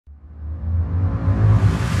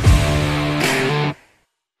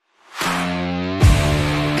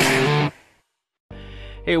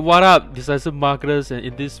Hey, what up, decisive marketers? And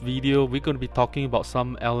in this video, we're going to be talking about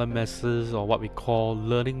some LMSs, or what we call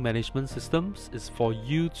learning management systems. It's for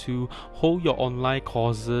you to hold your online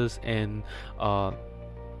courses and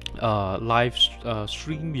live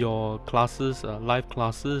stream your classes, live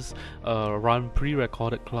classes, run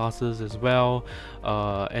pre-recorded classes as well,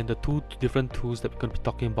 and the two different tools that we're going to be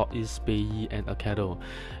talking about is Spayee and Acadle.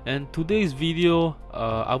 And today's video,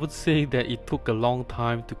 I would say that it took a long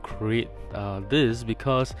time to create this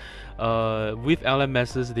because with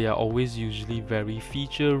LMSs they are always usually very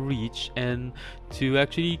feature rich, and to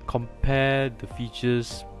actually compare the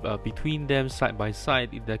features between them side by side,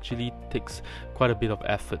 it actually takes quite a bit of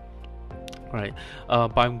effort, right?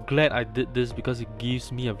 But I'm glad I did this because it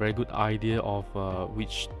gives me a very good idea of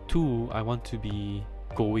which tool I want to be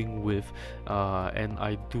going with, and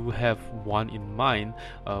I do have one in mind,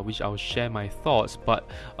 which I'll share my thoughts, but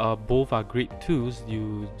both are great tools.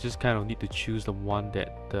 You just kind of need to choose the one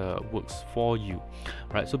that works for you,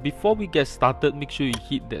 right? So before we get started, make sure you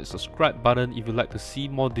hit that subscribe button if you'd like to see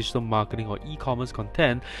more digital marketing or e-commerce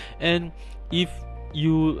content. And if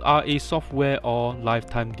you are a software or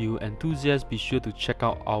lifetime deal enthusiast, be sure to check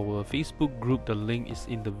out our Facebook group. The link is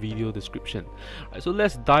in the video description. Right, so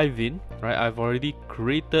let's dive in. Right, I've already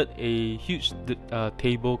created a huge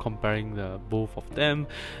table comparing both of them,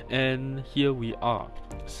 and here we are.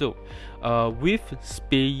 So with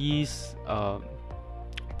Spayee's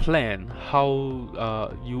plan, how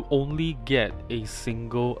you only get a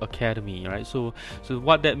single academy, right? So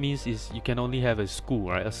what that means is you can only have a school,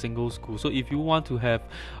 right? A single school. So if you want to have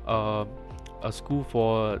a school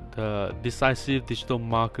for the decisive digital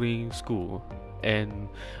marketing school and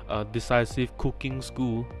decisive cooking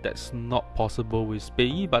school, that's not possible with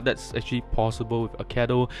Spayee, but that's actually possible with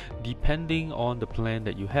Acadle, depending on the plan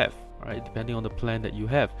that you have. Right, depending on the plan that you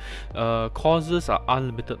have. Courses are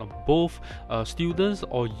unlimited on both. Students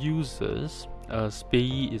or users,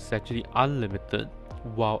 Spayee is actually unlimited,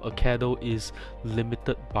 while Acadle is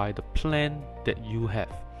limited by the plan that you have.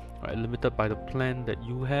 Right, limited by the plan that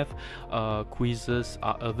you have. Quizzes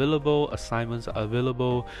are available, assignments are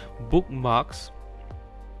available, bookmarks,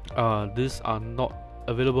 these are not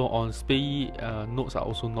available on Spayee. Notes are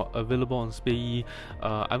also not available on Spayee.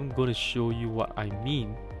 I'm going to show you what I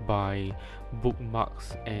mean by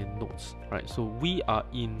bookmarks and notes, right? So we are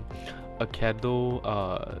in Acadle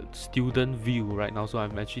student view right now. So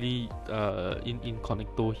I'm actually in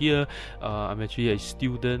Connector here. I'm actually a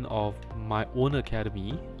student of my own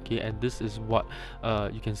academy, okay, and this is what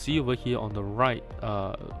you can see over here on the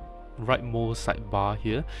rightmost sidebar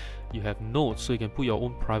here. You have notes, so you can put your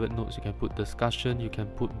own private notes, you can put discussion, you can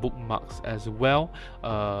put bookmarks as well.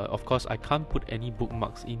 Of course, I can't put any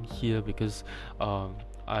bookmarks in here because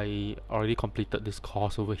I already completed this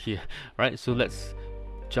course over here, right? So let's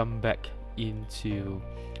jump back into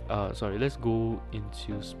let's go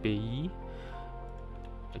into Spayee.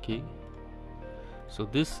 Okay, so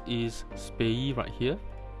this is Spayee right here,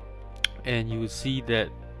 and you will see that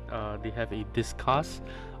they have a discuss.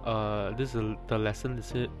 This is the lesson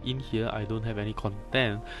is in here. I don't have any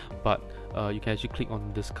content, but you can actually click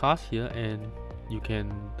on discuss here, and you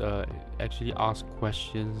can actually ask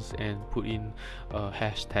questions and put in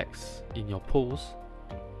hashtags in your post,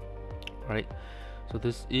 right? So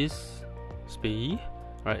this is Spayee,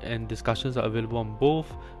 right? And discussions are available on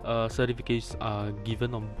both. Certificates are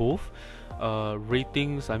given on both.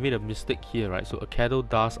 Ratings, I made a mistake here, right? So Acadle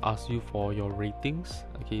does ask you for your ratings.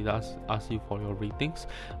 Okay, it does ask you for your ratings.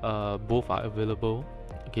 Both are available.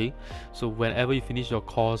 Okay, so whenever you finish your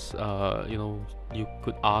course, you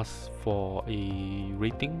could ask for a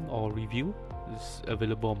rating or review. It's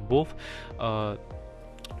available on both.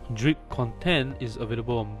 Drip content is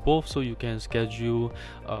available on both, so you can schedule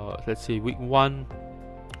let's say week 1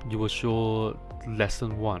 you will show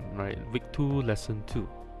lesson 1, right? Week 2 lesson 2,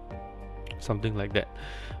 something like that.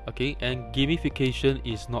 Okay, and gamification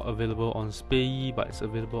is not available on Spayee, but it's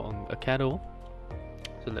available on Acadle.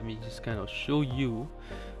 So let me just kind of show you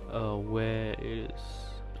where it is.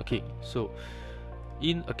 Okay, so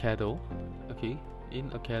in Acadle,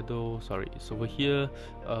 it's over here.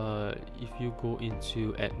 If you go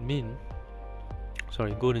into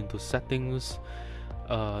go into settings,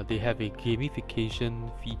 they have a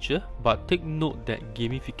gamification feature, but take note that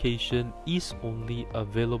gamification is only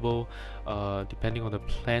available depending on the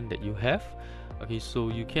plan that you have. Okay, so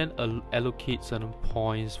you can allocate certain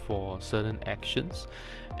points for certain actions,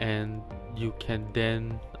 and you can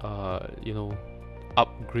then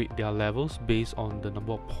upgrade their levels based on the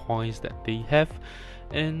number of points that they have.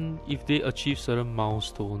 And if they achieve certain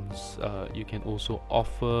milestones, you can also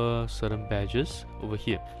offer certain badges over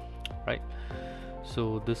here, right?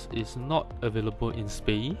 So this is not available in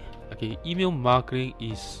Spayee. Okay, email marketing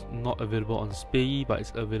is not available on Spayee, but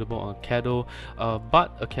it's available on Acadle.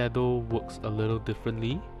 But Acadle works a little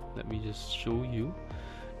differently. Let me just show you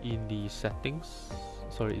in the settings.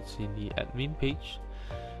 Sorry, it's in the admin page.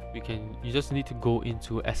 You just need to go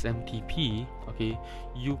into SMTP. Okay,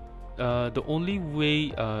 the only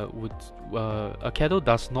way Acadle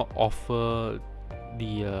does not offer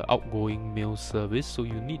the outgoing mail service, so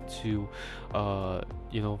you need to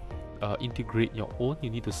integrate your own. You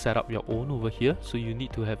need to set up your own over here. So you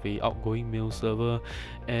need to have a outgoing mail server,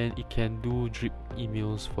 and it can do drip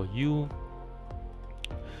emails for you,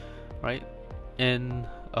 right? And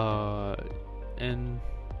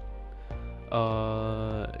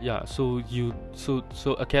yeah, so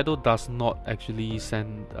Acadle does not actually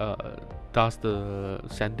does the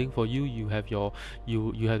sending for you. You have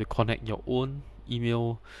to connect your own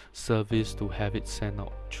email service to have it sent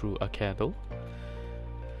out through Acadle,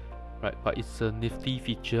 right? But it's a nifty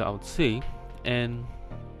feature, I would say. And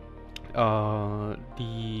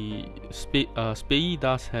the Spayee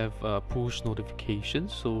does have push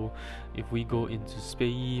notifications. So if we go into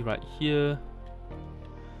Spayee right here,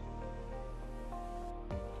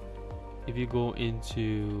 if you go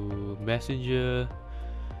into Messenger,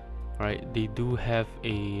 right, they do have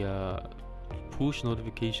a push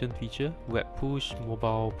notification feature, web push,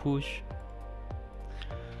 mobile push,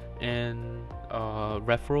 and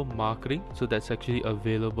referral marketing. So that's actually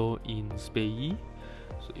available in Spayee.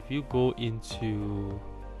 So if you go into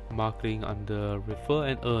marketing under refer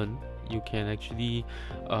and earn, you can actually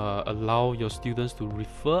allow your students to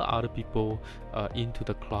refer other people into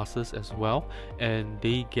the classes as well, and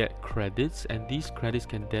they get credits, and these credits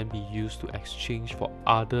can then be used to exchange for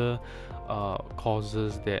other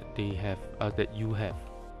courses that they have, that you have.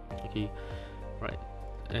 Okay, right?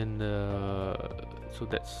 And so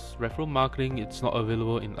that's referral marketing. It's not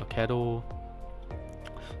available in Acadle.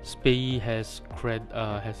 Spayee has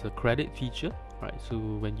a credit feature, right? So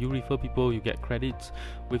when you refer people, you get credits.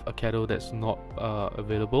 With Acadle, that's not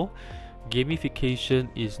available. Gamification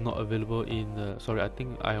is not available in sorry, I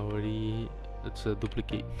think it's a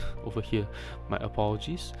duplicate over here, my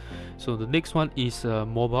apologies. So the next one is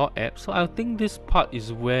mobile app. So I think this part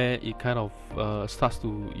is where it kind of starts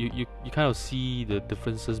to you kind of see the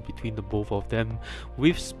differences between the both of them.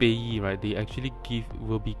 With Spayee, right, they actually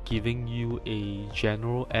will be giving you a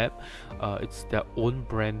general app. It's their own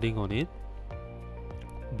branding on it,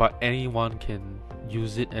 but anyone can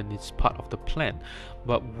use it, and it's part of the plan.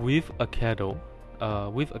 But with Acadle,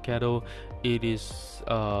 it is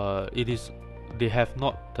they have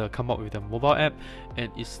not come up with a mobile app, and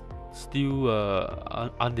it's still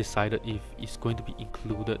undecided if it's going to be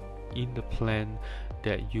included in the plan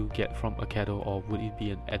that you get from Acadle, or would it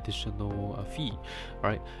be an additional fee,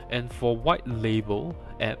 right? And for white label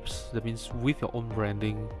apps, that means with your own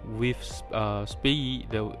branding, with Spayee,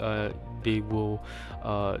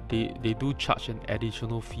 they do charge an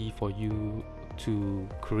additional fee for you to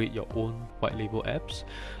create your own white label apps.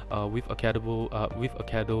 With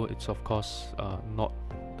Acadle, it's of course not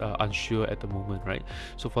unsure at the moment, right?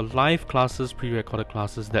 So for live classes, pre-recorded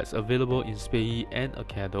classes, that's available in Spayee and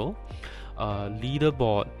Acadle.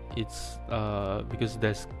 Leaderboard, it's because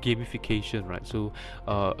there's gamification, right? So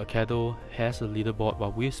Acadle has a leaderboard,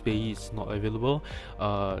 but with Spayee it's not available.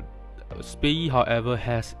 Spayee, however,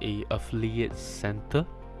 has a affiliate center.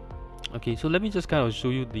 Okay, so let me just kind of show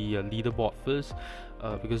you the leaderboard first,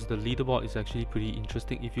 because the leaderboard is actually pretty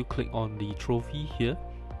interesting. If you click on the trophy here,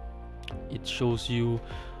 it shows you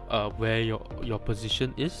where your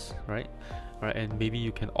position is, right? And maybe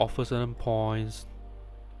you can offer certain points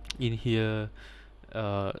in here.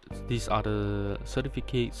 These are the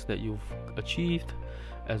certificates that you've achieved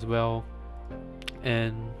as well.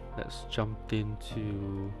 And let's jump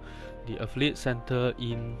into the affiliate center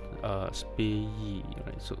in Spayee,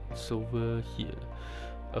 right? So it's over here,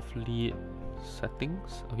 affiliate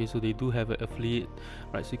settings. Okay, so they do have an affiliate,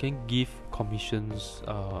 right? So you can give commissions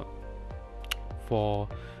for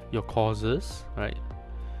your courses, right?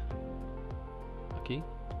 Okay,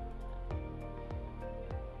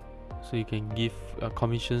 so you can give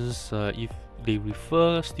commissions if they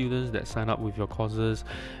refer students that sign up with your courses.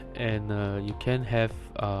 And you can have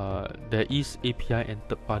there is API and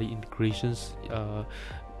third-party integrations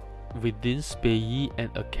within Spayee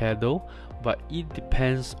and Acadle, but it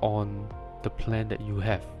depends on the plan that you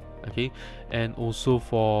have. Okay, and also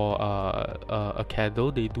for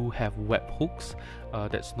Acadle, they do have webhooks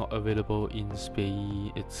that's not available in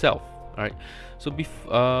Spayee itself. Alright, so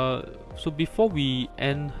before we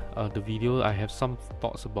end the video, I have some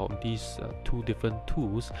thoughts about these two different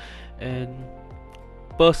tools. And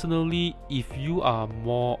personally, if you are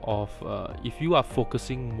more of if you are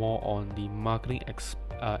focusing more on the marketing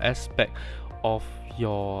aspect of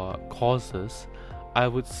your courses, I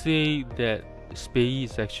would say that Spayee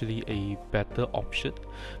is actually a better option,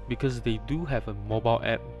 because they do have a mobile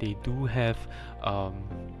app, they do have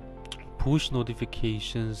push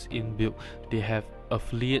notifications inbuilt, they have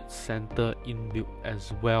affiliate center inbuilt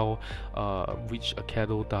as well, which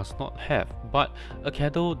Acadle does not have. But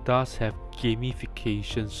Acadle does have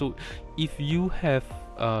gamification, so if you have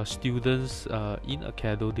students in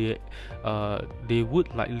Acadle, they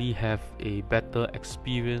would likely have a better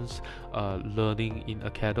experience learning in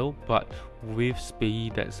Acadle. But with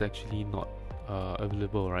Spayee, that's actually not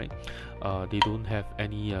available, right? They don't have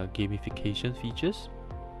any gamification features.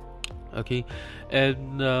 Okay,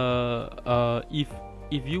 and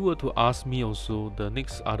if you were to ask me also, the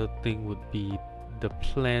next other thing would be the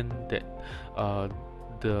plan that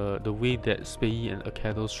the way that Spayee and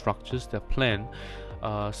Acadle structures their plan.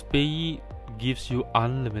 Spayee gives you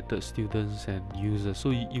unlimited students and users, so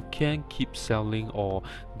you can keep selling or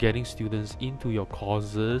getting students into your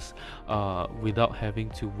courses without having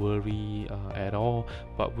to worry at all.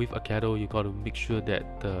 But with Acadle, you got to make sure that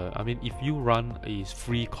if you run a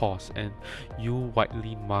free course and you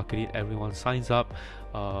widely market it, everyone signs up,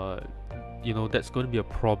 that's going to be a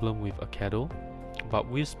problem with Acadle. But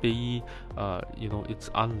with Spayee, it's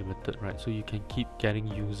unlimited, right? So you can keep getting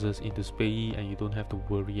users into Spayee and you don't have to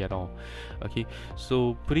worry at all. Okay,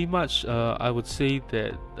 so pretty much I would say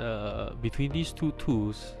that between these two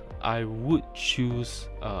tools, I would choose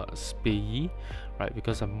Spayee, right?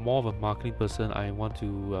 Because I'm more of a marketing person. I want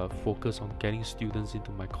to focus on getting students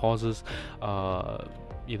into my courses.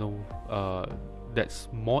 That's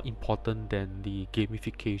more important than the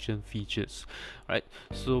gamification features, right?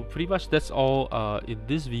 So pretty much that's all in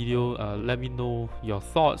this video. Let me know your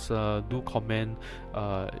thoughts. Do comment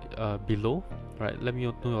below, right? Let me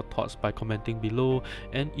know your thoughts by commenting below,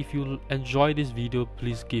 and if you enjoy this video,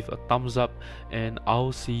 please give a thumbs up, and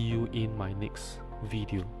I'll see you in my next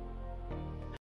video.